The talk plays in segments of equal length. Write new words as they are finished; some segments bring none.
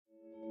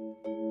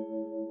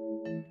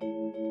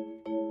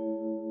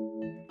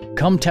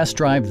Come test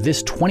drive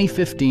this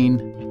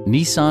 2015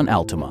 Nissan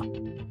Altima.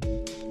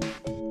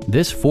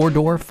 This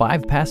 4-door,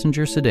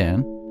 5-passenger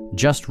sedan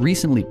just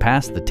recently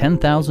passed the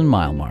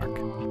 10,000-mile mark.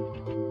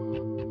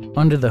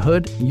 Under the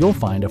hood, you'll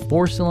find a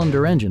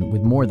 4-cylinder engine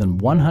with more than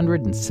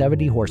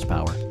 170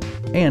 horsepower.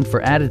 And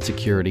for added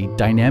security,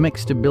 dynamic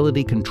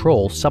stability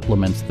control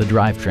supplements the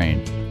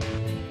drivetrain.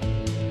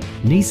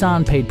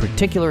 Nissan paid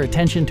particular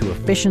attention to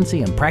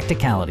efficiency and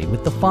practicality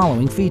with the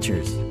following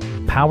features: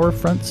 power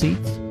front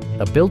seats,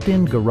 a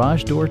built-in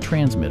garage door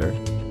transmitter,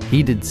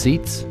 heated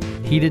seats,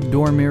 heated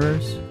door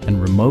mirrors, and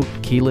remote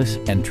keyless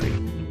entry.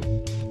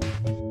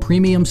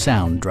 Premium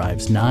sound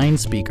drives 9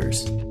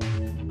 speakers,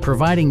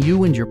 providing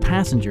you and your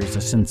passengers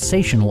a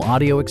sensational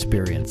audio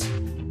experience.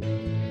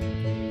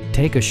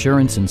 Take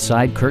assurance in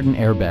side curtain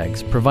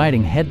airbags,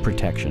 providing head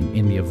protection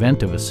in the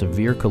event of a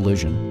severe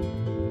collision.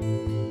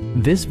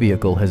 This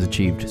vehicle has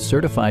achieved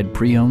certified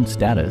pre-owned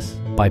status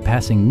by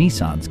passing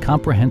Nissan's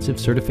comprehensive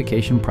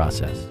certification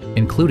process,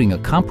 including a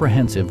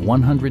comprehensive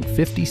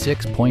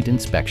 156-point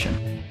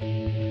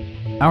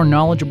inspection. Our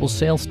knowledgeable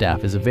sales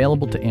staff is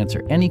available to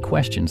answer any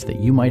questions that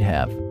you might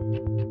have.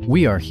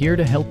 We are here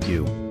to help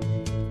you.